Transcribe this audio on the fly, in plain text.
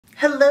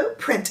Hello,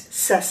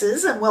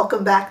 princesses, and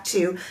welcome back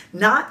to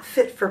Not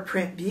Fit for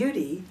Print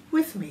Beauty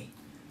with me,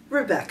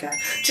 Rebecca.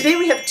 Today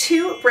we have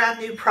two brand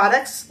new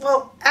products,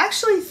 well,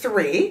 actually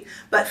three,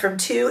 but from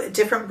two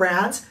different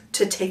brands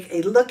to take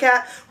a look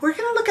at. We're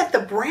going to look at the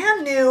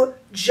brand new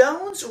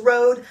Jones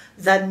Road,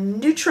 the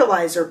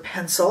Neutralizer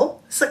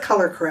pencil. It's a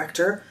color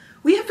corrector.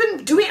 We have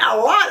been doing a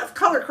lot of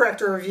color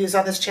corrector reviews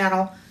on this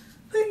channel.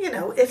 You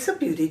know, it's a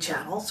beauty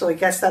channel, so I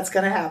guess that's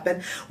going to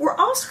happen. We're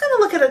also going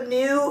to look at a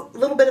new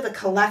little bit of a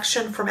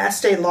collection from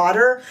Estee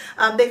Lauder.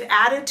 They've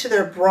added to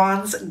their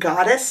Bronze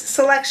Goddess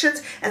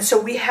selections, and so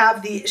we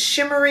have the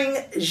Shimmering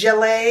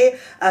Gelee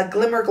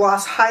Glimmer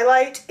Gloss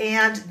Highlight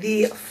and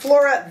the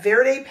Flora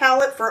Verde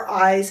palette for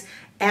eyes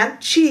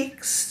and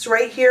cheeks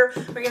right here.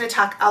 We're going to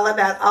talk all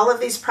about all of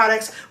these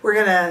products. We're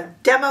going to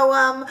demo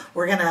them.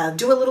 We're going to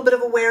do a little bit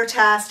of a wear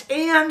test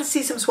and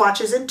see some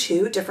swatches in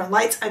two different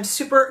lights. I'm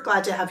super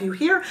glad to have you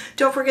here.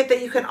 Don't forget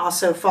that you can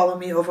also follow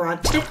me over on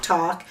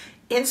TikTok,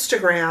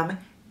 Instagram,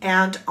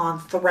 and on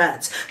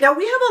Threads. Now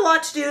we have a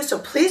lot to do, so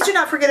please do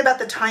not forget about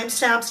the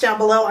timestamps down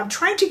below. I'm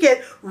trying to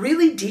get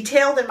really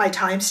detailed in my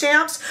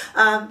timestamps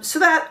so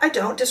that I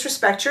don't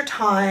disrespect your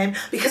time.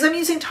 Because I'm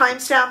using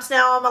timestamps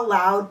now, I'm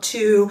allowed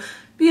to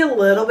be a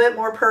little bit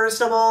more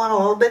personable and a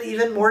little bit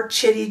even more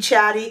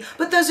chitty-chatty.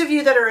 But those of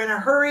you that are in a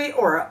hurry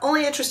or are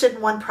only interested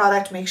in one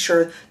product, make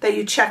sure that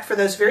you check for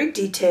those very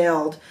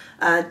detailed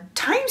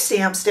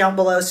timestamps down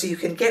below so you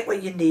can get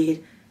what you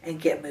need and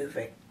get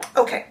moving.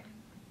 Okay.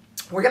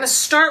 We're going to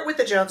start with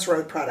the Jones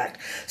Road product.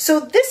 So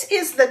this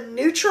is the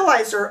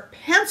Neutralizer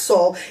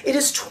pencil. It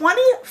is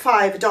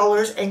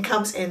 $25 and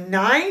comes in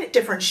 9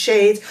 different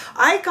shades.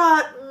 I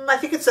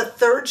think it's a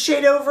third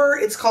shade over.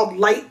 It's called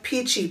Light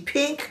Peachy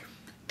Pink.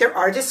 There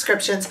are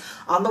descriptions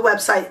on the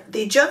website.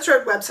 The Jones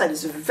Road website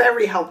is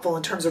very helpful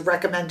in terms of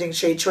recommending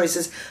shade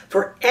choices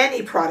for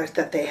any product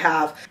that they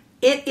have.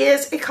 It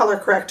is a color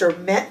corrector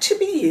meant to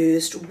be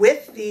used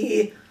with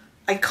the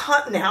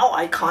now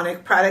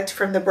iconic product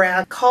from the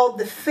brand called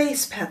the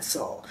Face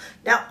Pencil.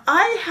 Now,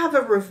 I have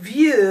a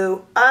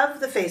review of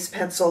the Face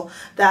Pencil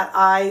that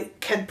I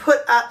can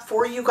put up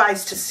for you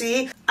guys to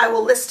see. I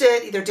will list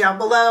it either down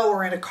below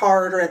or in a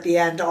card or at the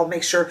end. I'll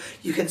make sure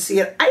you can see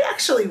it. I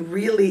actually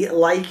really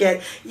like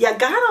it.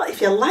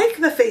 If you like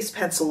the Face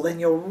Pencil,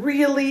 then you'll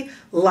really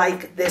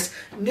like this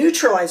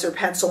Neutralizer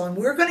pencil. And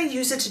we're going to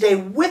use it today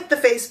with the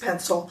Face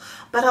Pencil.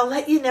 But I'll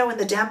let you know in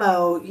the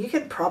demo, you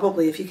can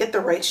probably, if you get the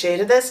right shade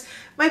of this,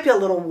 it might be a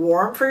little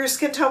warm for your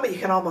skin tone, but you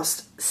can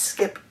almost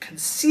skip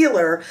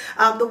concealer.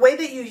 The way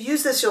that you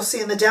use this, you'll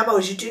see in the demo,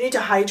 is you do need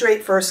to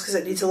hydrate first because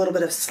it needs a little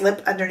bit of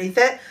slip underneath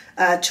it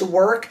to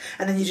work.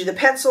 And then you do the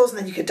pencils, and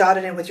then you can dot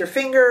it in with your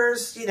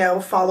fingers, you know,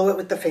 follow it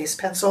with the Face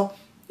Pencil.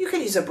 You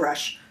can use a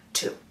brush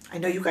too. I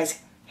know you guys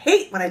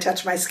hate when I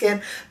touch my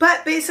skin,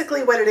 but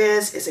basically what it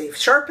is a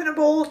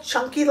sharpenable,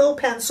 chunky little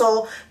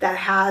pencil that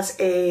has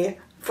a,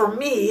 for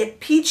me,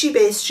 peachy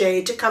base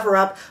shade to cover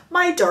up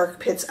my dark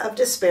pits of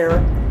despair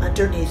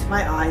underneath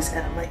my eyes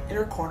and in my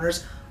inner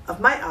corners of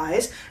my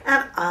eyes.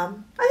 And I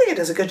think it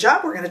does a good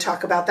job. We're going to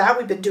talk about that.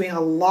 We've been doing a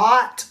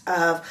lot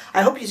of,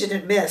 I hope you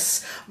didn't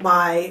miss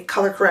my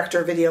color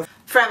corrector video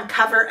from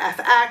Cover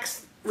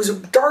FX. It was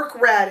dark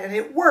red and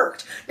it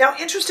worked. Now,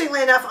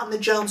 interestingly enough, on the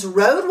Jones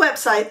Road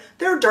website,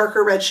 there are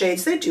darker red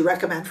shades they do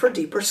recommend for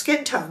deeper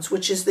skin tones,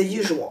 which is the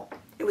usual.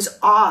 It was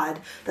odd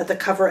that the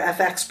Cover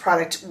FX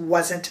product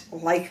wasn't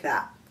like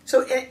that.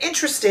 So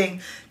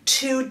interesting,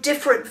 two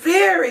different,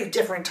 very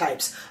different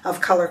types of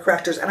color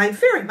correctors. And I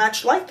very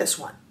much like this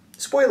one.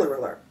 Spoiler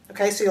alert.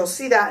 Okay, so you'll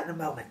see that in a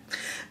moment.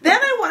 Then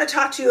I want to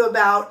talk to you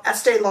about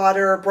Estee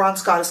Lauder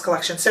Bronze Goddess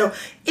collection. So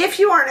if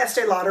you are an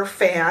Estee Lauder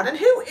fan, and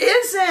who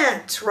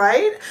isn't,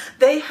 right?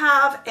 They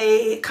have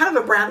a kind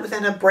of a brand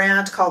within a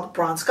brand called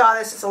Bronze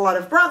Goddess. It's a lot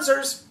of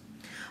bronzers,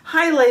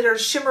 highlighters,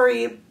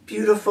 shimmery,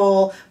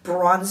 beautiful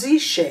bronzy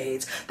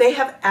shades. They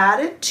have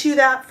added to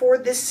that for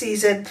this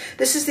season.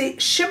 This is the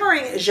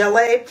Shimmering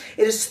Gelee.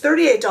 It is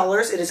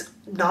 $38. It is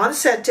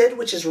non-scented,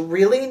 which is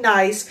really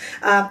nice.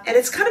 And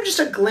it's kind of just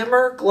a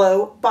glimmer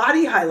glow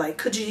body highlight.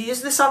 Could you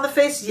use this on the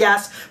face?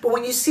 Yes. But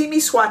when you see me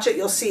swatch it,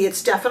 you'll see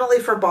it's definitely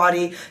for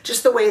body,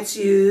 just the way it's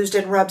used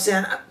and rubs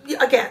in.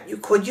 Again, you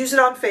could use it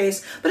on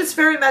face, but it's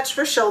very much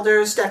for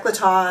shoulders,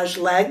 décolletage,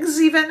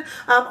 legs, even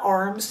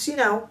arms, you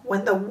know,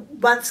 when the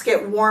months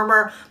get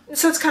warmer.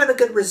 So it's kind of a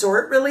good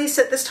resort release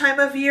at this time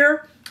of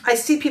year. I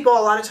see people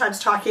a lot of times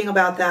talking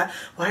about that.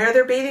 Why are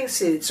there bathing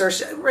suits? Or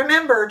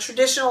remember,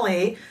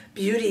 traditionally,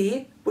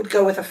 beauty would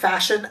go with a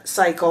fashion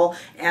cycle,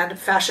 and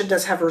fashion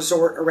does have a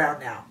resort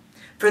around now.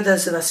 For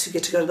those of us who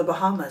get to go to the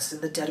Bahamas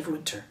in the dead of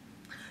winter,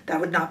 that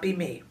would not be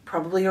me,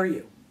 probably, or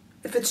you.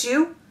 If it's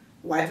you,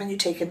 why haven't you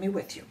taken me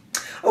with you?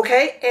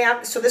 Okay,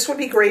 and so this would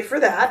be great for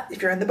that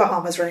if you're in the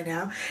Bahamas right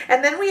now.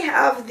 And then we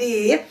have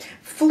the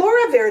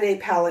Flora Verde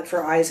palette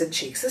for eyes and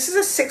cheeks. This is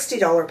a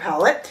 $60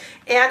 palette,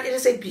 and it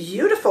is a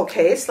beautiful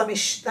case. Let me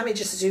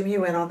just zoom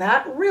you in on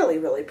that. Really,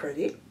 really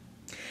pretty.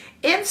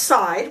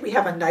 Inside, we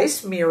have a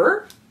nice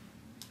mirror,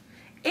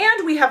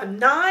 and we have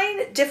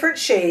 9 different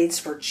shades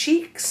for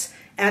cheeks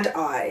and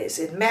eyes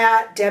in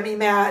matte,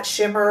 demi-matte,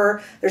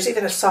 shimmer. There's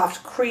even a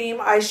soft cream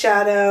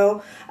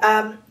eyeshadow.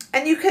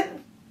 And you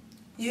can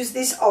use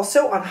these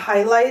also on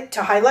highlight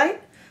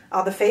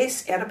on the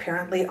face and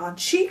apparently on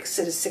cheeks.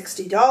 It is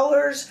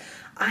 $60.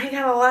 I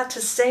got a lot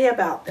to say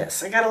about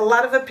this. I got a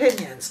lot of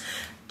opinions.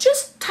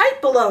 Just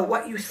type below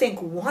what you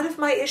think one of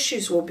my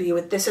issues will be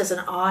with this as an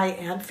eye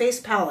and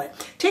face palette.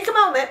 Take a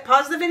moment,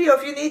 pause the video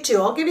if you need to.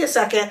 I'll give you a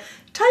second.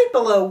 Type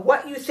below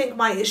what you think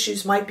my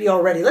issues might be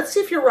already. Let's see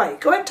if you're right.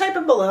 Go ahead and type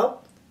it below.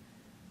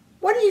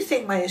 What do you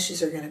think my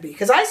issues are going to be?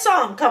 Because I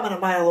saw them coming a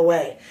mile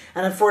away,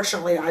 and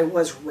unfortunately I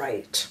was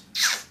right.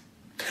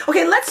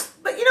 Okay,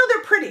 but you know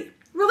they're pretty.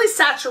 Really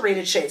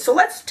saturated shades. So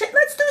let's do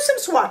some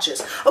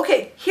swatches.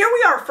 Okay, here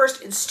we are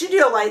first in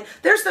Studio Light.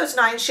 There's those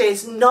 9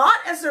 shades, not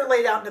as they're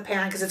laid out in a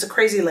pan because it's a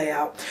crazy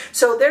layout.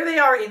 So there they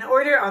are in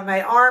order on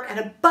my arm, and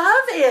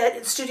above it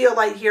in Studio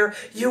Light here,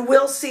 you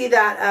will see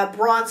that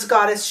Bronze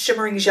Goddess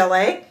Shimmering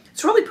Gelee.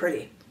 It's really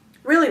pretty.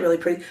 Really, really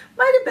pretty.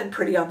 Might have been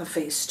pretty on the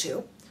face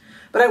too.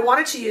 But I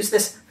wanted to use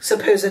this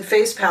supposed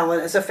face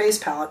palette as a face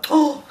palette.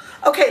 Oh,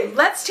 okay,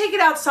 let's take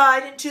it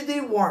outside into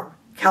the warm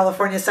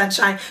California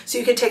sunshine so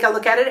you can take a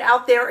look at it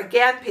out there.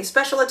 Again, pay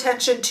special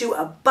attention to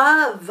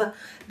above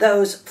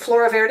those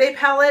Flora Verde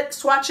palette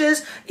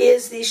swatches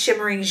is the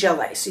Shimmering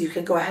Gelee. So you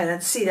can go ahead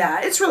and see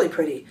that. It's really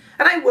pretty.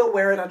 And I will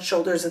wear it on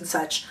shoulders and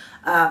such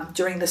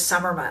during the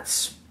summer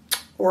months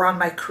or on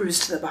my cruise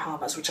to the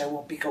Bahamas, which I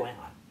won't be going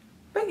on.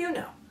 But you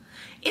know,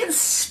 in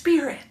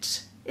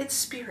spirit,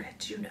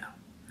 you know.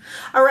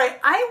 All right,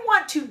 I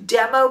want to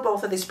demo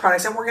both of these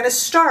products, and we're going to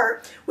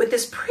start with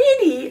this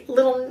pretty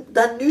little,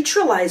 the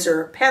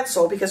Neutralizer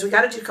pencil, because we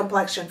got to do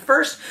complexion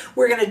first.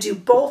 We're going to do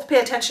both. Pay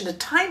attention to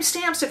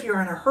timestamps if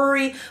you're in a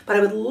hurry, but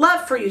I would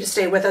love for you to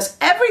stay with us.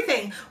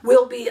 Everything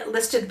will be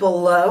listed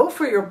below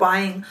for your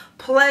buying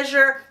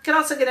pleasure. You can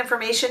also get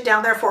information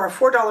down there for our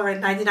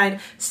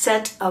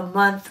 $4.99 a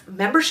month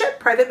membership,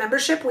 private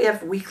membership. We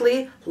have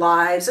weekly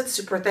lives and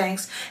super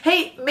thanks.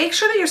 Hey, make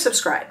sure that you're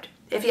subscribed.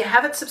 If you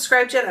haven't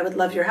subscribed yet, I would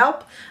love your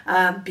help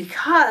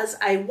because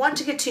I want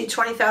to get to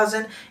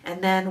 20,000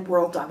 and then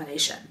world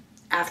domination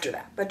after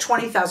that. But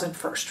 20,000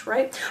 first,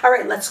 right? All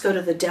right, let's go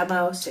to the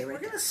demo. Stay right. We're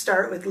going to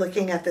start with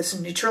looking at this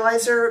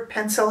Neutralizer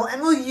pencil,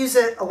 and we'll use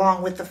it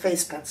along with the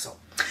face pencil.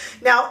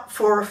 Now,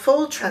 for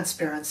full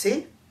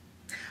transparency,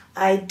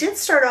 I did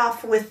start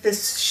off with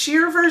this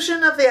sheer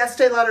version of the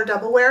Estee Lauder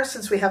Double Wear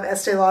since we have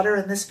Estee Lauder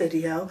in this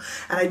video.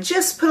 And I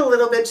just put a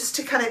little bit just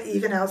to kind of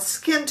even out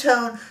skin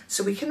tone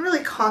so we can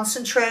really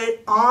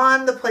concentrate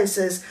on the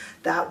places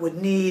that would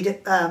need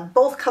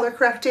both color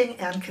correcting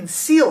and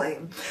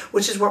concealing,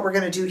 which is what we're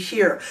going to do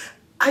here.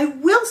 I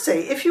will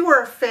say, if you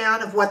are a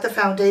fan of What the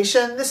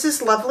Foundation, this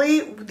is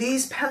lovely.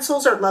 These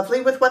pencils are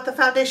lovely with What the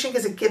Foundation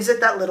because it gives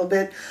it that little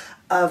bit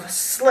of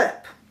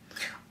slip.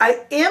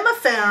 I am a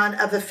fan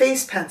of the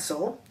face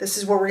pencil. This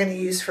is what we're going to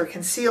use for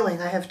concealing.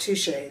 I have 2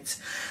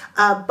 shades,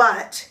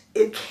 but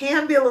it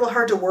can be a little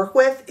hard to work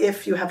with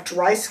if you have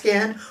dry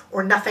skin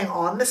or nothing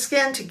on the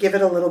skin to give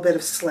it a little bit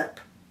of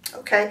slip.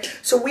 Okay,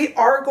 so we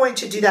are going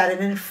to do that.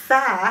 And in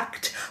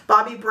fact,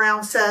 Bobbi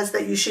Brown says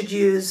that you should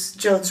use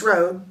Jones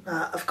Road,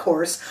 of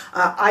course,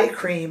 eye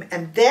cream,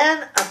 and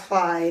then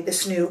apply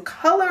this new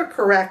color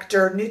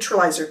corrector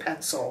neutralizer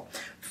pencil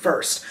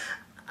first.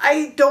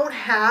 I don't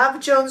have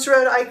Jones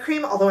Road eye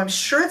cream, although I'm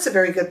sure it's a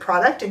very good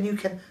product, and you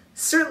can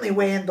certainly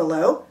weigh in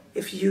below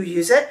if you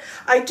use it.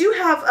 I do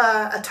have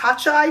a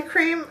Tatcha eye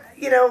cream,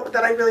 you know,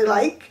 that I really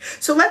like.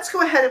 So let's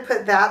go ahead and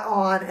put that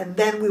on, and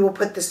then we will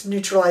put this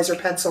neutralizer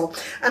pencil.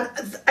 And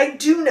I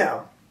do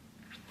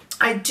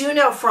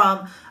know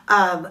from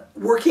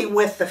working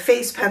with the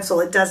face pencil,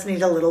 it does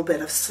need a little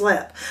bit of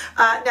slip.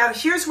 Now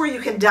here's where you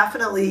can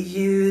definitely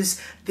use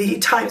the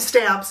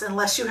timestamps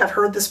unless you have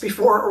heard this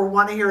before or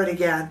want to hear it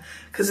again,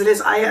 because it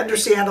is, I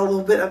understand, a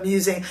little bit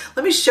amusing.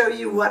 Let me show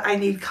you what I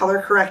need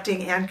color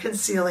correcting and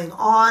concealing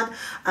on.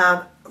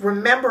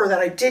 Remember that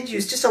I did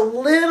use just a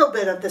little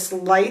bit of this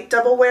light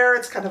double wear.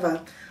 It's kind of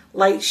a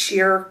light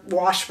sheer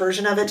wash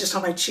version of it just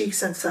on my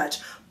cheeks and such.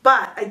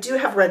 But I do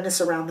have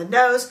redness around the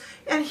nose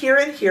and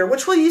here,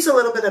 which we'll use a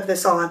little bit of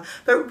this on.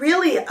 But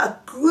really a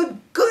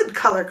good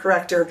color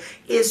corrector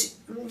is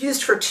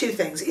used for 2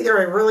 things. Either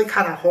a really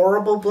kind of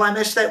horrible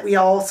blemish that we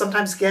all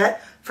sometimes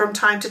get from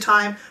time to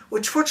time,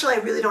 which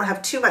fortunately I really don't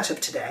have too much of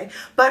today.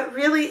 But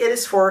really it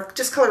is for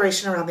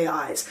discoloration around the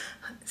eyes.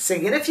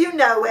 Sing it if you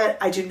know it.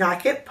 I do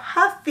not get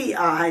puffy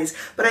eyes,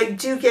 but I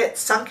do get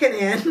sunken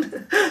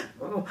in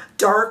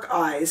dark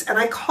eyes. And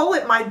I call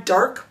it my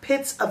dark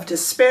pits of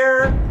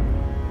despair.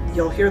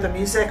 You'll hear the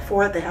music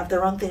for it. They have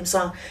their own theme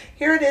song.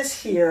 Here it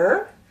is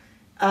here.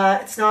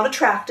 It's not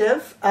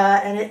attractive,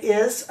 and it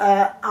is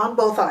on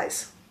both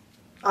eyes,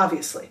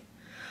 obviously.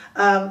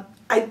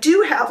 I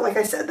do have, like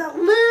I said, that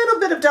little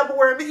bit of double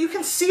wear, but you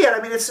can see it.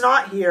 I mean, it's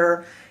not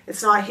here.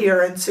 It's not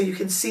here, and so you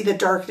can see the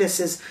darkness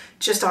is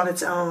just on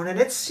its own, and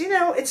it's, you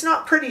know, it's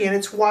not pretty, and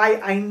it's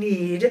why I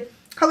need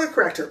color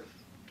corrector.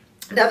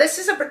 Now this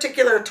is a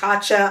particular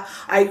Tatcha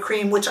eye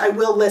cream, which I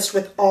will list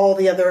with all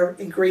the other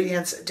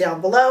ingredients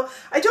down below.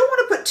 I don't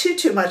want to put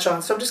too much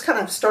on, so I'm just kind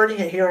of starting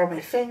it here on my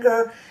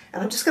finger,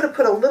 and I'm just going to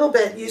put a little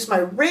bit, use my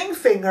ring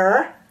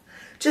finger,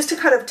 just to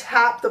kind of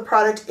tap the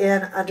product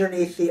in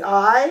underneath the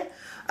eye,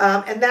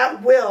 and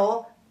that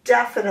will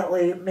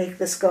definitely make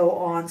this go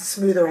on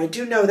smoother. I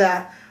do know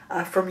that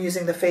from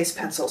using the face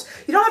pencils.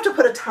 You don't have to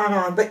put a ton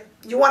on, but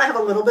you want to have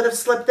a little bit of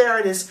slip there.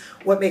 It is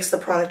what makes the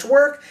product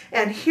work.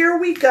 And here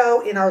we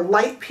go in our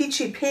light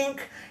peachy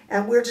pink,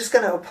 and we're just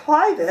going to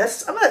apply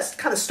this. I'm going to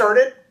kind of start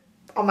it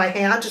on my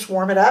hand, just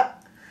warm it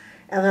up,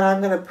 and then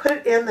I'm going to put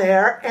it in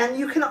there. And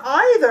you can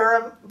either,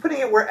 I'm putting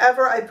it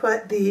wherever I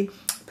put the,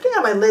 putting it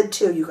on my lid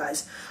too, you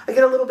guys. I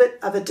get a little bit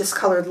of a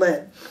discolored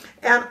lid.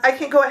 And I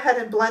can go ahead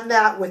and blend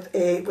that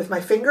with my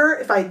finger.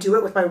 If I do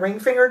it with my ring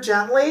finger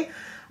gently,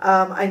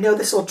 I know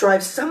this will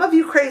drive some of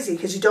you crazy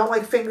because you don't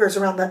like fingers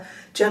around the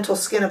gentle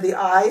skin of the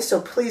eye, so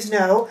please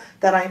know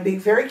that I'm being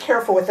very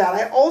careful with that.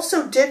 I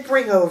also did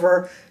bring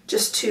over,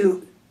 just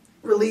to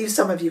relieve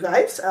some of you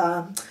guys,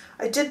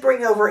 I did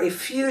bring over a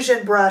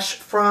fusion brush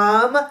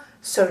from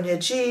Sonia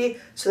G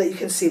so that you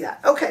can see that.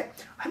 Okay,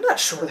 I'm not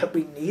sure that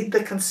we need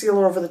the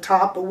concealer over the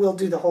top, but we'll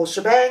do the whole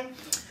shebang.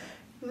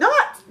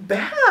 Not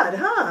bad,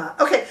 huh?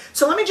 Okay,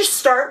 so let me just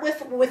start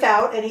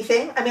without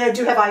anything. I mean, I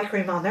do have eye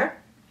cream on there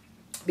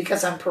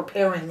because I'm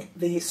preparing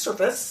the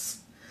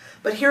surface.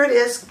 But here it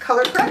is,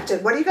 color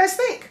corrected. What do you guys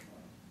think?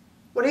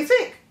 What do you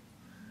think?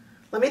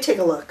 Let me take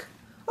a look.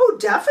 Oh,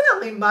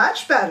 definitely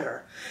much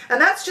better. And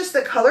that's just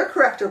the color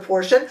corrector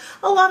portion.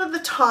 A lot of the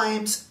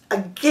times,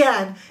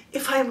 again,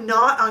 if I'm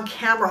not on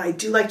camera, I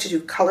do like to do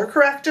color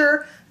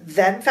corrector,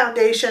 then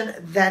foundation,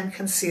 then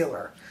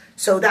concealer.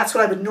 So that's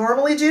what I would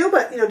normally do,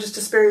 but just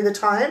to spare you the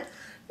time,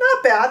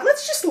 not bad.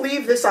 Let's just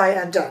leave this eye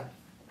undone.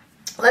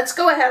 Let's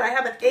go ahead. I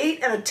have an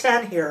 8 and a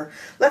 10 here.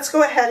 Let's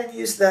go ahead and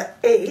use the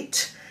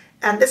 8.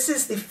 And this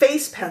is the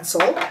face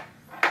pencil.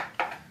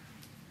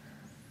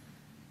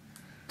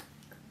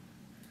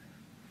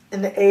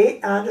 In the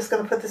 8, and I'm just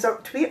going to put this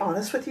up. To be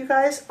honest with you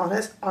guys,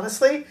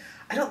 honestly,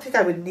 I don't think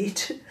I would need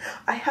to.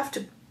 I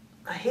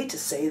hate to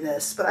say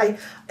this, but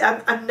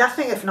I'm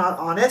nothing if not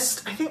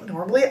honest. I think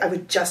normally I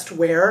would just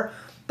wear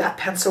that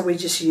pencil we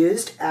just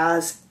used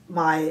as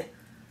my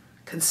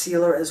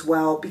concealer as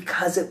well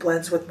because it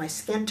blends with my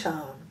skin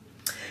tone.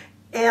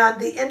 And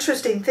the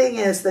interesting thing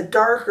is the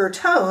darker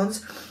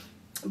tones,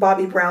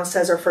 Bobbi Brown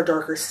says, are for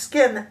darker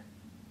skin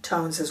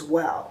tones as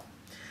well.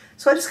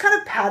 So I just kind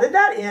of patted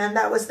that in.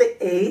 That was the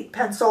 8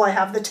 pencil. I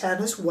have the 10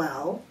 as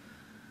well.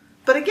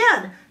 But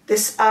again,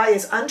 this eye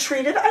is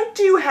untreated. I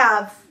do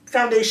have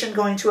foundation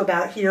going to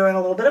about here and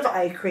a little bit of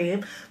eye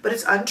cream, but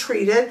it's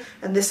untreated,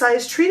 and this eye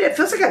is treated. It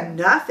feels like I have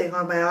nothing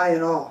on my eye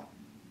at all.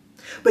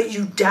 But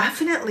you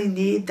definitely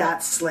need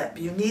that slip.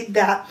 You need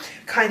that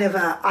kind of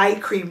eye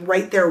cream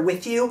right there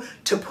with you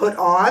to put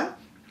on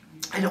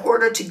in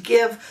order to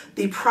give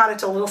the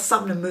product a little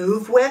something to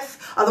move with.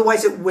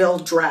 Otherwise it will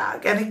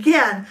drag. And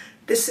again,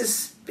 this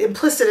is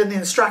implicit in the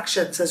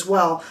instructions as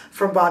well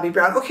from Bobbi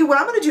Brown. Okay, what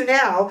I'm going to do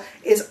now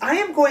is I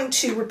am going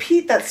to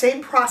repeat that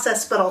same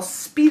process, but I'll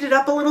speed it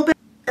up a little bit.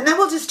 And then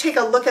we'll just take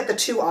a look at the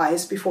 2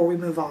 eyes before we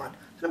move on.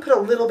 I'm going to put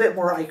a little bit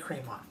more eye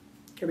cream on.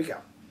 Here we go.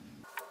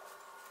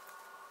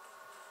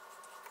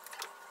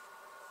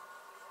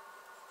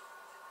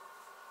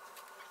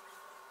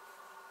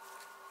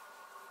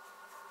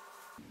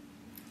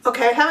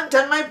 Okay, I haven't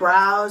done my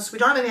brows. We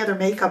don't have any other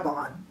makeup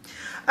on.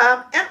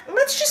 And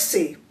let's just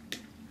see.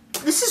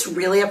 This is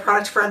really a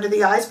product for under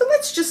the eyes, but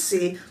let's just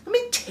see. Let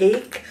me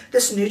take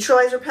this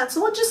Neutralizer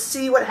pencil and just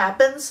see what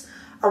happens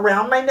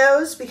around my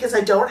nose because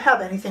I don't have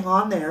anything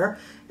on there.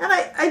 And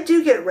I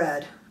do get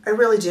red. I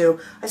really do.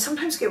 I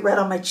sometimes get red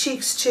on my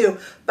cheeks too.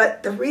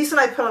 But the reason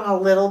I put on a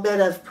little bit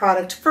of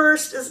product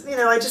first is,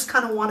 I just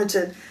kind of wanted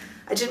to,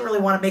 I didn't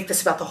really want to make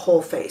this about the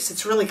whole face.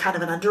 It's really kind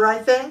of an under eye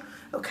thing.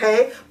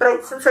 Okay,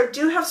 but since I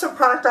do have some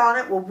product on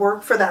it, we'll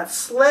work for that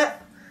slip.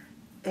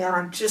 And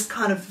I'm just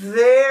kind of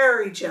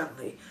very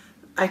gently,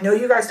 I know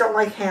you guys don't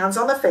like hands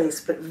on the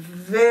face, but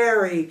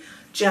very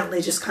gently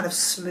just kind of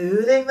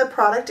smoothing the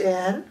product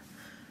in.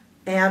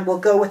 And we'll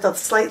go with a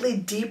slightly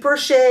deeper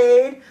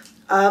shade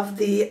of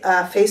the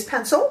face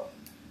pencil.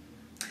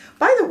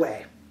 By the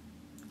way,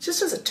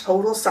 just as a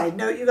total side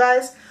note, you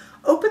guys,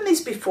 open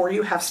these before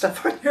you have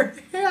stuff on your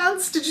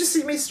hands. Did you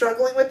see me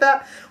struggling with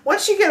that?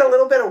 Once you get a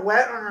little bit of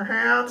wet on your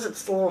hands,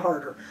 it's a little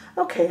harder.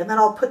 Okay, and then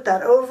I'll put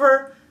that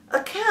over.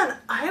 Again,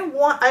 I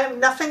am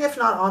nothing if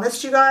not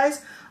honest, you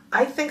guys.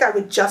 I think I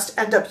would just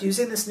end up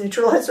using this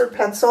Neutralizer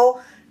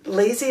pencil,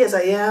 lazy as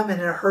I am and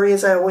in a hurry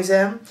as I always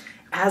am,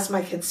 as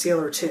my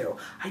concealer too.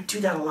 I do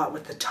that a lot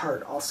with the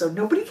Tarte also.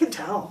 Nobody can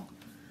tell.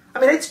 I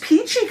mean, it's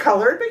peachy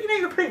colored, but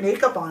you're putting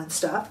makeup on and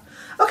stuff.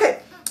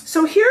 Okay.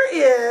 So here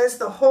is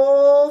the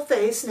whole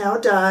face now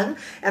done,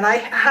 and I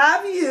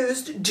have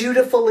used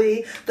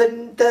dutifully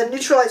the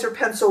Neutralizer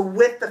pencil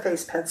with the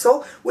face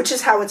pencil, which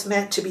is how it's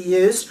meant to be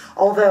used.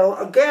 Although,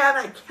 again,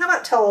 I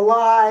cannot tell a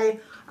lie.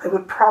 I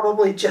would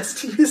probably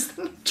just use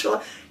the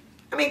Neutralizer.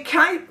 I mean,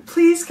 can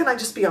I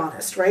just be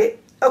honest, right?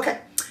 Okay,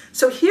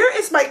 So here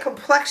is my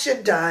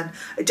complexion done.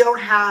 I don't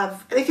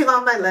have anything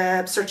on my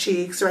lips or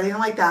cheeks or anything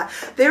like that.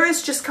 There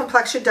is just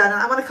complexion done,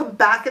 and I'm going to come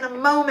back in a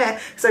moment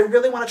because I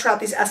really want to try out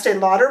these Estee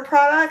Lauder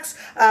products,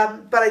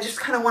 but I just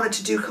kind of wanted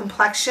to do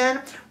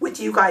complexion with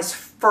you guys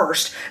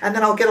first, and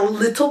then I'll get a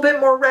little bit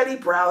more ready,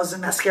 brows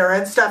and mascara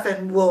and stuff,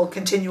 and we'll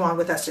continue on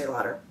with Estee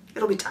Lauder.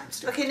 It'll be time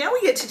soon. Okay, now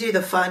we get to do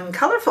the fun,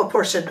 colorful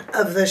portion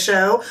of the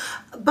show.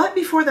 But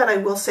before that, I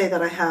will say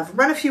that I have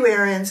run a few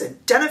errands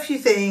and done a few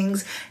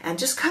things and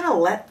just kind of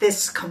let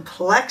this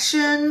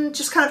complexion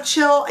just kind of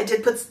chill. I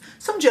did put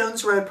some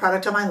Jones Road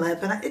product on my lip,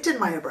 and it did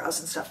my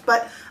eyebrows and stuff.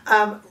 But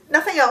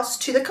nothing else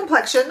to the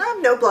complexion.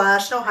 No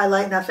blush, no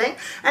highlight, nothing.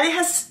 And it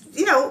has,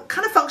 you know,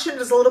 kind of functioned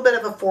as a little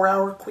bit of a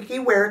 4-hour quickie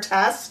wear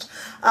test.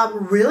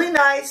 Really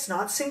nice,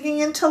 not sinking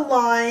into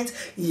lines.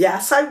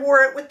 Yes, I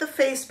wore it with the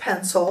face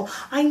pencil.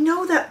 I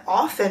know that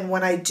often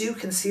when I do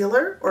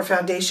concealer or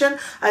foundation,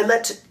 I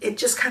let it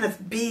just kind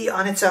of be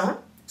on its own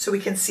so we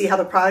can see how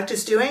the product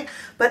is doing.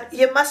 But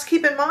you must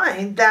keep in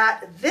mind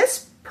that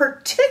this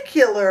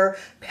particular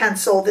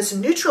pencil, this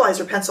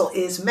Neutralizer pencil,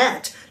 is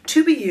meant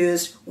to be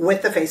used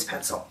with the face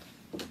pencil.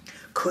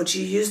 Could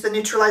you use the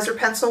Neutralizer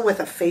pencil with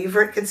a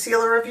favorite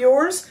concealer of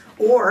yours,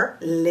 or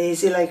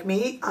lazy like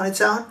me on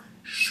its own?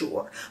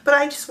 Sure, but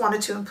I just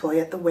wanted to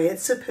employ it the way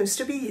it's supposed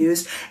to be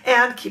used,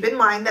 and keep in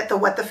mind that the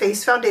Wet the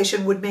Face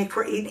foundation would make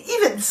for an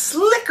even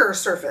slicker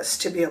surface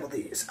to be able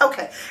to use.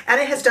 Okay,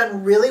 and it has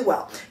done really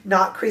well,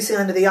 not creasing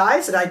under the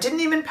eyes, and I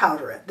didn't even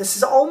powder it. This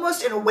is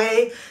almost in a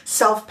way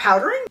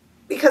self-powdering,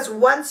 because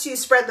once you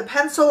spread the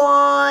pencil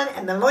on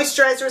and the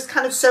moisturizer is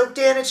kind of soaked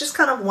in, it's just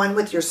kind of one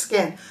with your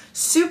skin.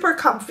 Super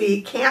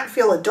comfy, can't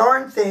feel a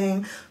darn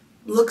thing,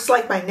 looks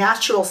like my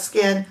natural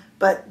skin,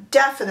 but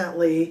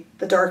definitely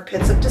the dark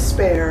pits of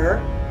despair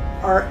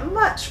are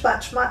much,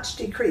 much, much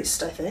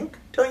decreased, I think.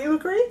 Don't you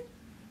agree?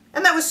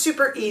 And that was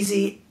super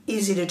easy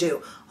to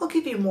do. I'll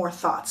give you more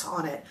thoughts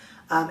on it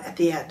at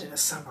the end in a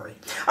summary.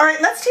 All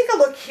right, let's take a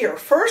look here.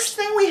 First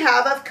thing we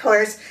have, of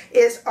course,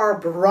 is our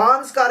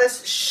Bronze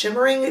Goddess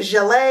Shimmering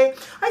Gelee.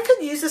 I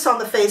could use this on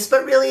the face,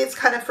 but really it's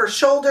kind of for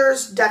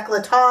shoulders,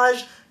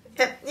 décolletage,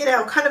 you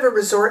know, kind of a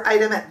resort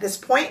item at this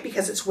point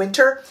because it's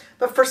winter.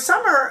 But for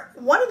summer,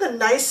 one of the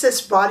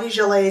nicest body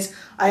gelées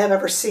I have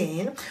ever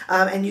seen,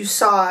 and you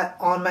saw it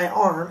on my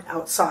arm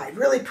outside.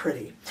 Really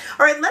pretty.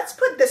 All right, let's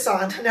put this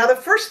on. Now, the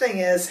first thing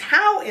is,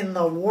 how in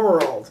the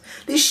world?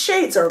 These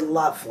shades are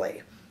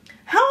lovely.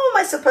 How am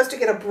I supposed to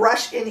get a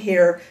brush in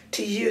here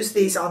to use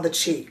these on the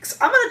cheeks?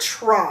 I'm going to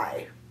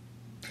try.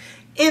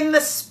 In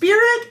the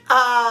spirit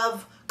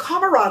of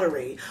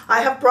camaraderie,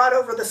 I have brought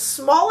over the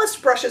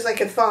smallest brushes I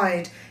could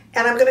find,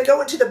 and I'm going to go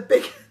into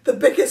the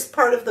biggest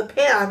part of the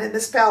pan in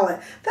this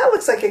palette. That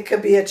looks like it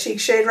could be a cheek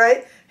shade,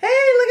 right? Hey,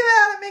 look at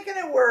that, I'm making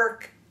it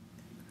work.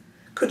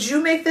 Could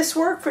you make this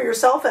work for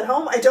yourself at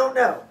home? I don't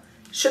know.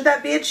 Should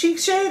that be a cheek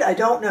shade? I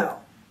don't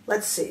know.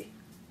 Let's see.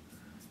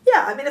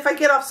 Yeah, I mean, if I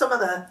get off some of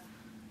the...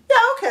 Yeah,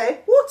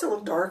 okay. Well, it's a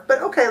little dark,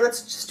 but okay,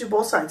 let's just do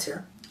both sides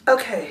here.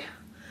 Okay.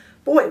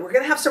 Boy, we're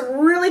going to have some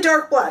really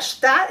dark blush.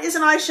 That is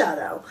an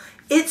eyeshadow.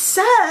 It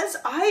says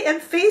I Am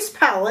Face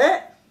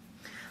Palette.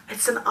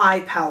 It's an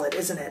eye palette,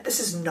 isn't it?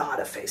 This is not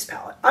a face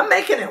palette. I'm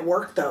making it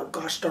work, though.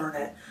 Gosh darn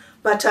it.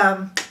 But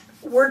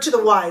word to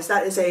the wise,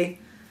 that is a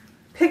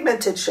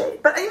pigmented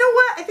shade. But you know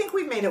what? I think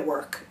we've made it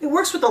work. It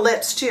works with the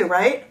lips, too,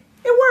 right?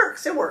 It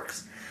works. It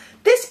works.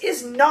 This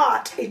is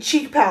not a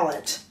cheek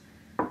palette,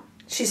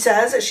 she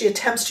says, as she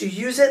attempts to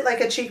use it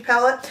like a cheek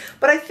palette.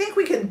 But I think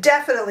we can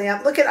definitely,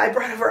 look at, I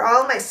brought over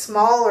all my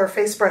smaller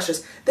face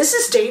brushes. This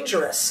is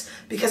dangerous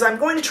because I'm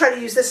going to try to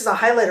use this as a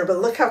highlighter, but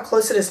look how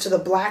close it is to the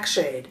black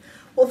shade.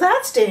 Well,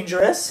 that's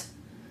dangerous.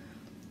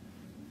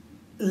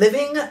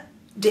 Living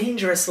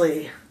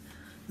dangerously,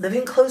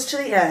 living close to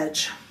the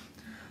edge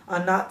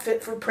on Not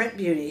Fit for Print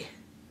Beauty.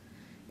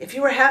 If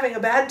you were having a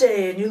bad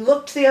day and you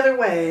looked the other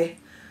way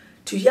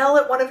to yell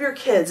at one of your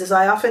kids, as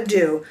I often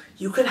do,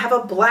 you could have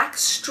a black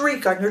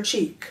streak on your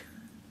cheek.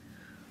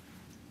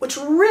 Which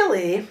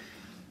really,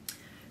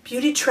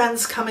 beauty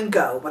trends come and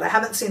go, but I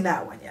haven't seen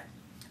that one yet.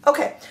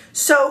 Okay,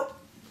 so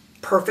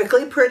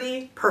perfectly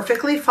pretty,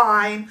 perfectly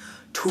fine.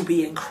 To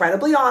be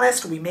incredibly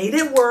honest, we made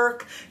it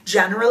work.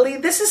 Generally,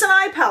 this is an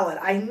eye palette.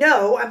 I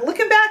know, I'm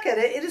looking back at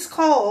it. It is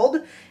called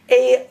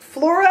a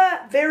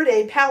Flora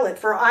Verde palette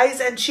for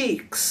eyes and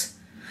cheeks.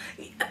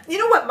 You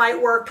know what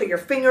might work? Put your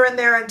finger in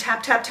there and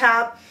tap, tap,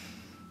 tap.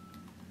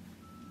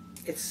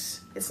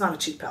 It's not a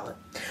cheek palette.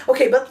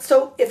 Okay, but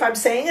so if I'm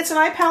saying it's an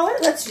eye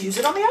palette, let's use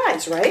it on the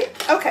eyes, right?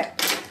 Okay,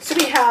 so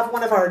we have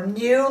one of our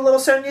new Little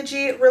Sonia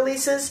G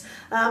releases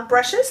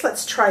brushes.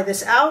 Let's try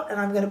this out, and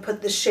I'm going to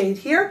put this shade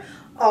here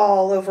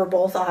all over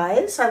both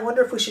eyes. I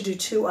wonder if we should do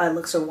 2 eye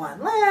looks or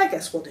 1. I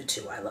guess we'll do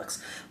 2 eye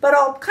looks. But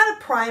I'll kind of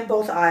prime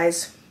both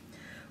eyes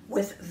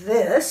with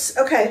this.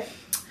 Okay.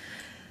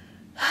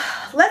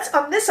 Let's,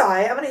 on this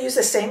eye, I'm going to use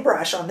the same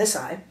brush on this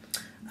eye.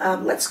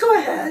 Let's go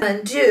ahead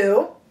and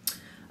do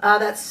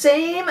that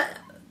same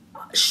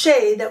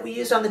shade that we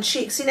used on the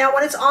cheek. See, now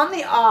when it's on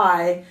the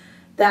eye,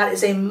 that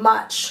is a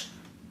much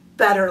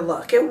better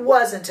look. It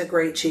wasn't a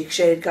great cheek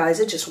shade, guys.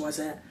 It just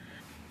wasn't.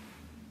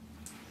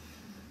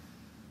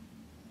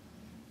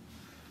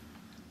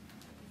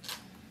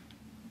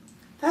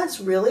 That's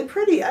really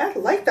pretty. I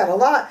like that a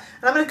lot.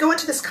 And I'm going to go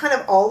into this kind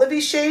of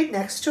olivey shade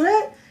next to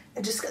it.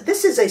 And just,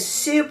 this is a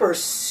super,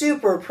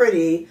 super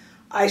pretty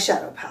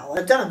eyeshadow palette.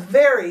 I've done a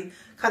very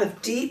kind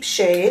of deep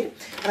shade.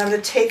 And I'm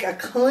going to take a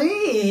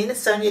clean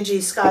Sonia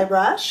G Sky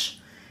brush,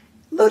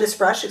 Lotus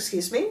brush,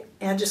 excuse me,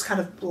 and just kind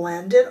of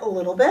blend it a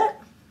little bit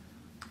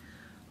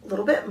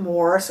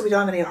more so we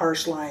don't have any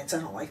harsh lines. I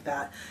don't like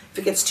that. If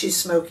it gets too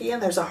smoky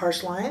and there's a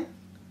harsh line,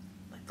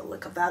 I like the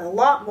look of that a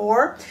lot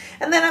more.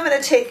 And then I'm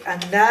going to take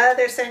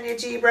another Sonia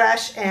G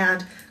brush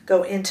and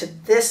go into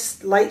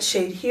this light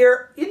shade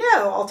here. You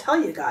know, I'll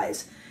tell you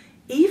guys,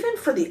 even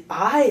for the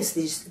eyes,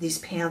 these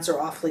pans are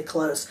awfully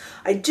close.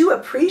 I do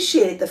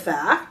appreciate the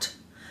fact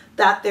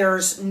that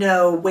there's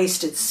no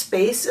wasted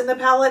space in the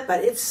palette,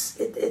 but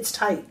it's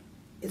tight.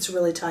 It's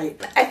really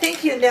tight. I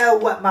think you know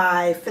what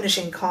my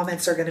finishing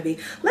comments are going to be.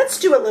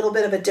 Let's do a little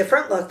bit of a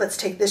different look. Let's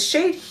take this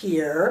shade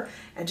here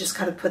and just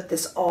kind of put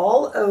this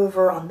all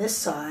over on this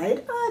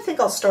side. I think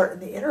I'll start in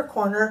the inner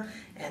corner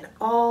and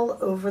all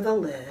over the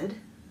lid.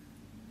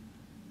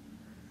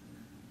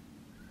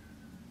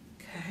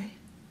 Okay.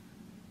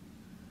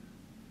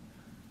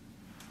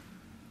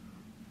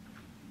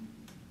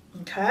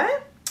 Okay.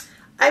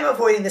 I'm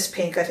avoiding this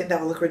pink. I think that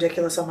will look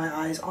ridiculous on my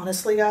eyes,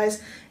 honestly,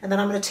 guys. And then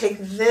I'm going to take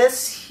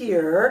this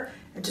here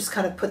and just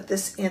kind of put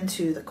this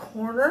into the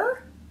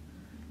corner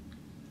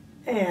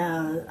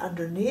and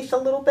underneath a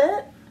little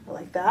bit. I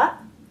like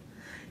that.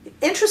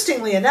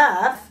 Interestingly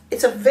enough,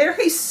 it's a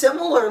very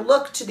similar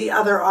look to the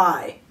other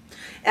eye.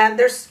 And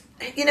there's,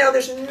 you know,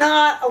 there's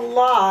not a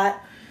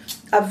lot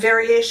of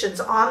variations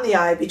on the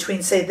eye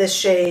between, say, this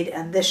shade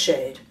and this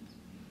shade,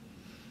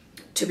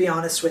 to be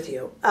honest with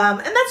you. And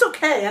that's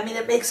okay. I mean,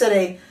 it makes it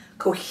a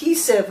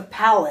cohesive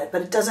palette,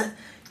 but it doesn't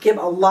give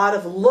a lot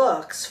of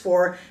looks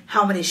for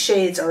how many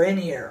shades are in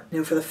here. You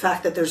know, for the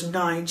fact that there's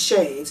 9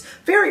 shades.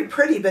 Very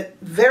pretty, but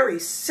very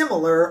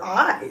similar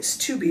eyes,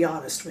 to be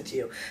honest with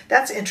you.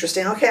 That's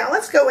interesting. Okay, now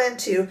let's go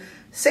into,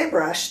 same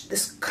brush,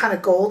 this kind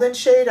of golden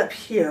shade up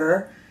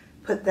here.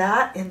 Put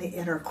that in the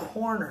inner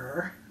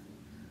corner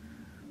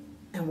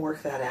and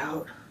work that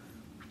out.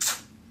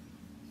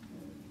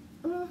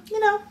 You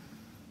know,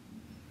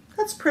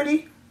 that's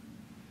pretty.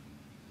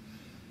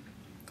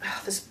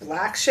 Oh, this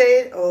black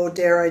shade, oh,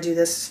 dare I do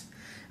this?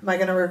 Am I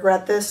going to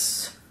regret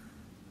this?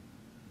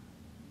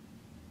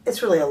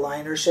 It's really a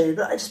liner shade,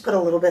 but I just put a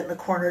little bit in the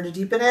corner to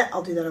deepen it.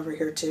 I'll do that over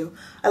here too.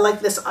 I like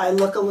this eye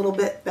look a little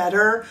bit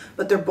better,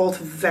 but they're both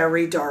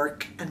very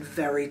dark and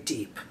very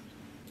deep.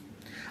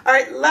 All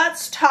right,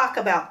 let's talk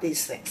about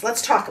these things.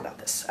 Let's talk about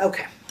this.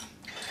 Okay,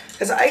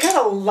 because I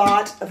got a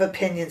lot of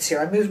opinions here.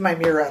 I moved my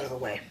mirror out of the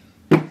way.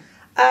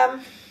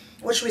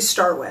 What should we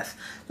start with?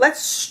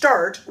 Let's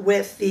start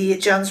with the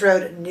Jones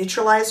Road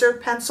Neutralizer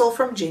pencil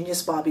from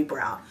Genius Bobbi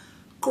Brown.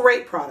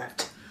 Great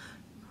product.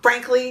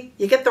 Frankly,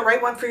 you get the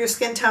right one for your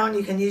skin tone,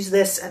 you can use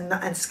this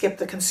and skip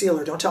the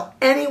concealer. Don't tell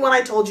anyone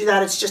I told you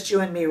that. It's just you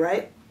and me,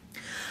 right?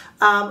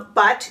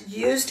 But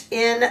used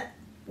in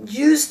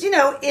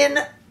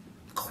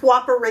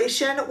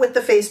cooperation with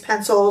the face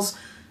pencils,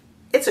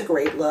 it's a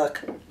great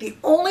look. The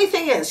only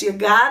thing is you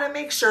gotta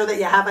make sure that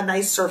you have a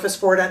nice surface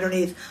for it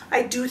underneath.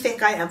 I do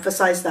think I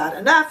emphasize that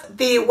enough.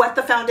 The Wet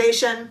the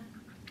Foundation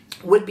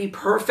would be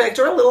perfect,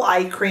 or a little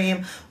eye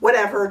cream,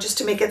 whatever, just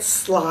to make it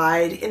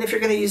slide. And if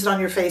you're gonna use it on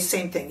your face,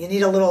 same thing. You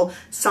need a little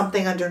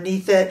something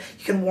underneath it.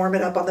 You can warm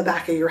it up on the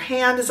back of your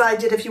hand as I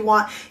did if you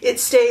want. It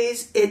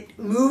stays, it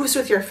moves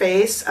with your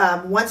face.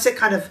 Once it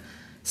kind of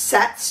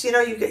sets, you know,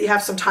 you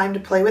have some time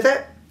to play with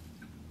it.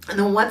 And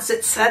then once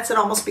it sets, it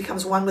almost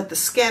becomes one with the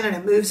skin and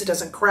it moves, it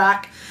doesn't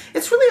crack.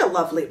 It's really a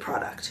lovely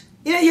product.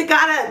 You know, you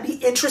gotta be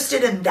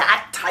interested in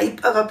that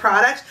type of a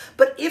product,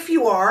 but if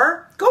you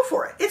are, go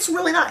for it. It's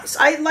really nice.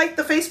 I like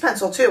the face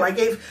pencil too.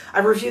 I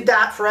reviewed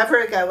that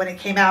forever ago when it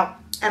came out,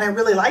 and I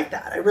really like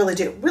that. I really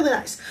do. Really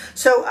nice.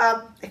 So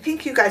I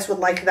think you guys would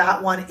like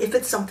that one if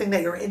it's something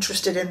that you're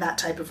interested in, that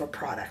type of a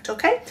product,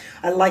 okay?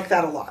 I like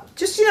that a lot.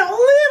 Just, you know, a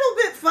little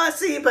bit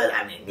fussy, but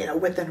I mean, you know,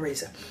 within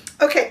reason.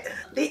 Okay,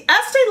 the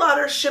Estee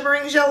Lauder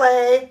Shimmering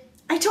Gelee,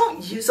 I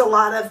don't use a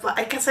lot of, but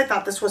I guess I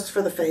thought this was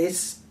for the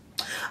face.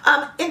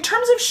 In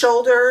terms of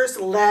shoulders,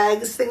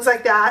 legs, things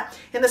like that,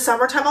 in the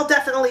summertime, I'll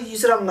definitely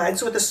use it on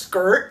legs with a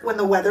skirt when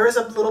the weather is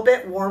a little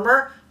bit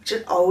warmer, which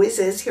it always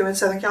is here in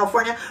Southern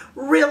California.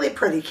 Really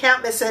pretty,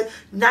 can't miss it.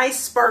 Nice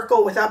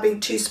sparkle without being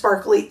too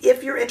sparkly.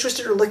 If you're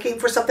interested or looking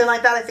for something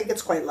like that, I think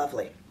it's quite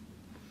lovely.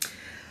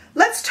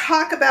 Let's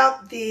talk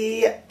about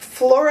the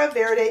Flora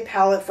Verde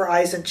palette for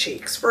eyes and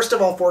cheeks. First of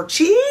all, for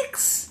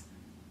cheeks.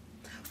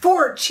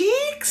 For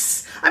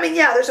cheeks? I mean,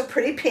 yeah, there's a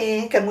pretty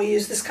pink, and we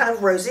use this kind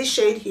of rosy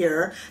shade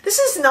here. This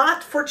is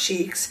not for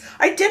cheeks.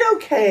 I did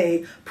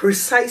okay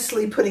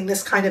precisely putting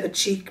this kind of a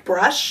cheek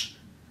brush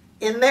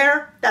in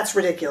there. That's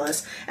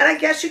ridiculous. And I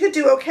guess you could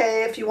do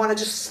okay if you want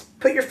to just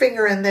put your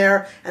finger in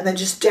there and then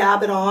just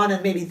dab it on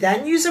and maybe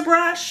then use a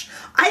brush.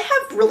 I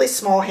have really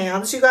small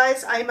hands, you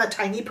guys. I'm a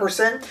tiny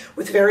person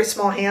with very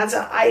small hands,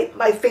 and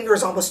my finger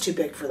is almost too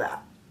big for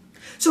that.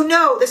 So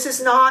no, this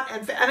is not,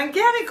 and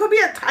again, it could be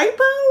a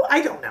typo.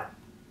 I don't know.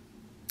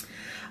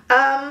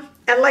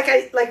 And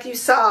like you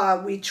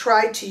saw, we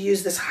tried to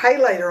use this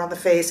highlighter on the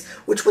face,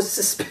 which was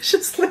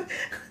suspiciously,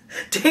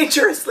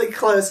 dangerously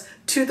close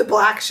to the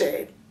black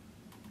shade,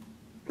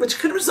 which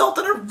could result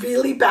in a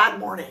really bad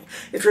morning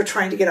if you're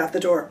trying to get out the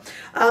door.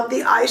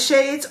 The eye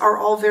shades are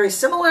all very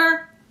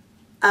similar.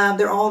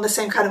 They're all in the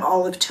same kind of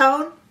olive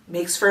tone.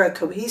 Makes for a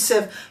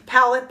cohesive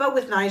palette, but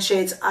with 9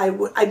 shades,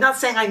 I'm not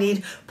saying I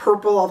need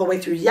purple all the way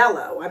through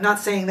yellow. I'm not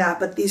saying that,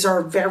 but these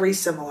are very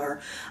similar.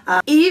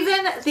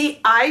 Even the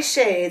eye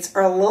shades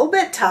are a little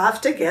bit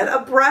tough to get a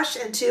brush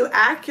into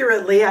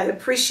accurately. I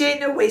appreciate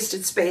no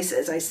wasted space,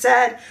 as I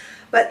said,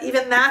 but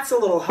even that's a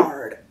little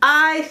hard.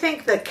 I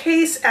think the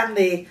case and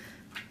the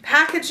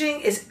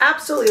packaging is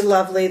absolutely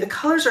lovely. The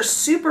colors are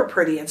super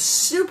pretty and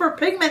super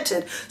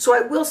pigmented, so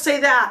I will say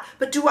that.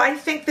 But do I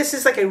think this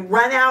is like a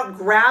run out and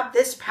grab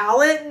this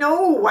palette?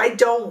 No, I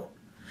don't.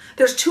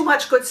 There's too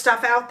much good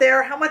stuff out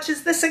there. How much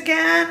is this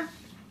again?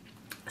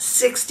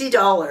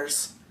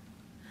 $60.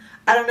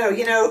 I don't know,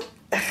 you know,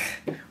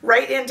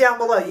 write in down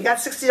below. You got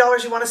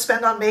 $60 you want to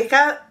spend on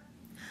makeup?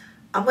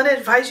 I'm going to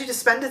advise you to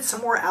spend it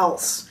somewhere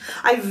else.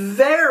 I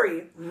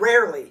very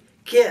rarely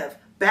give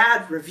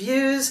bad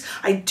reviews.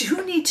 I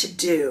do need to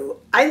do,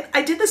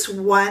 I did this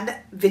one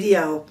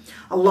video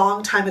a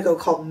long time ago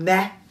called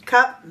Meh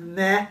Cup,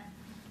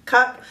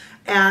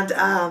 and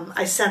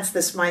I sense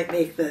this might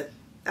make the,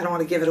 I don't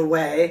want to give it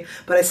away,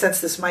 but I sense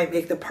this might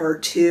make the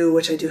part 2,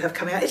 which I do have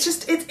coming out. It's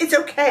just, it's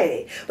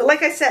okay. But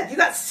like I said, you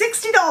got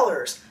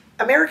 $60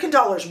 American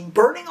dollars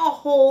burning a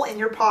hole in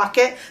your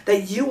pocket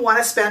that you want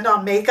to spend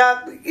on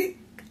makeup.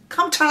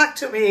 Come talk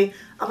to me.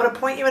 I'm going to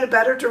point you in a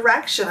better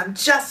direction. I'm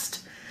just,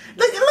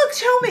 look,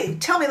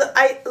 tell me, look,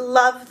 I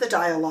love the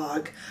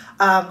dialogue,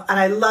 and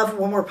I love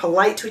when we're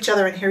polite to each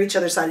other and hear each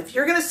other's side. If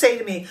you're going to say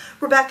to me,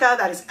 Rebecca,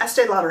 that is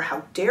Estee Lauder,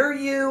 how dare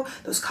you?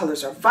 Those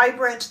colors are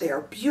vibrant, they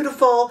are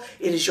beautiful,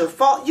 it is your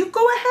fault, you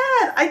go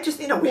ahead. I just,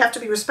 you know, we have to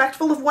be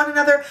respectful of one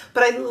another,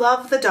 but I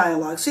love the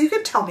dialogue. So you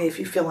can tell me if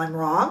you feel I'm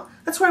wrong.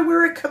 That's why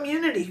we're a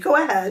community. Go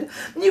ahead.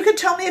 And you can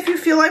tell me if you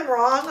feel I'm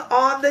wrong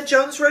on the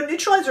Jones Road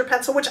Neutralizer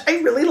pencil, which I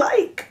really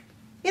like.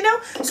 You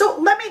know, so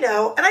let me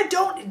know. And I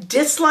don't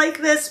dislike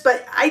this,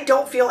 but I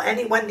don't feel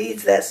anyone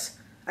needs this.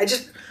 I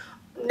just,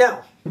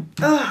 no.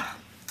 Ugh,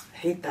 I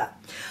hate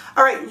that.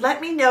 All right, let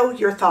me know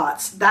your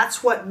thoughts.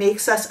 That's what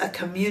makes us a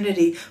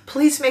community.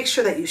 Please make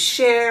sure that you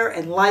share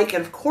and like,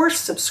 and of course,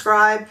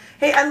 subscribe.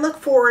 Hey, I look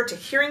forward to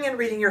hearing and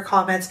reading your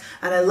comments,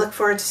 and I look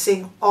forward to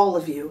seeing all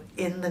of you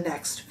in the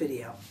next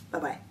video.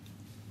 Bye-bye.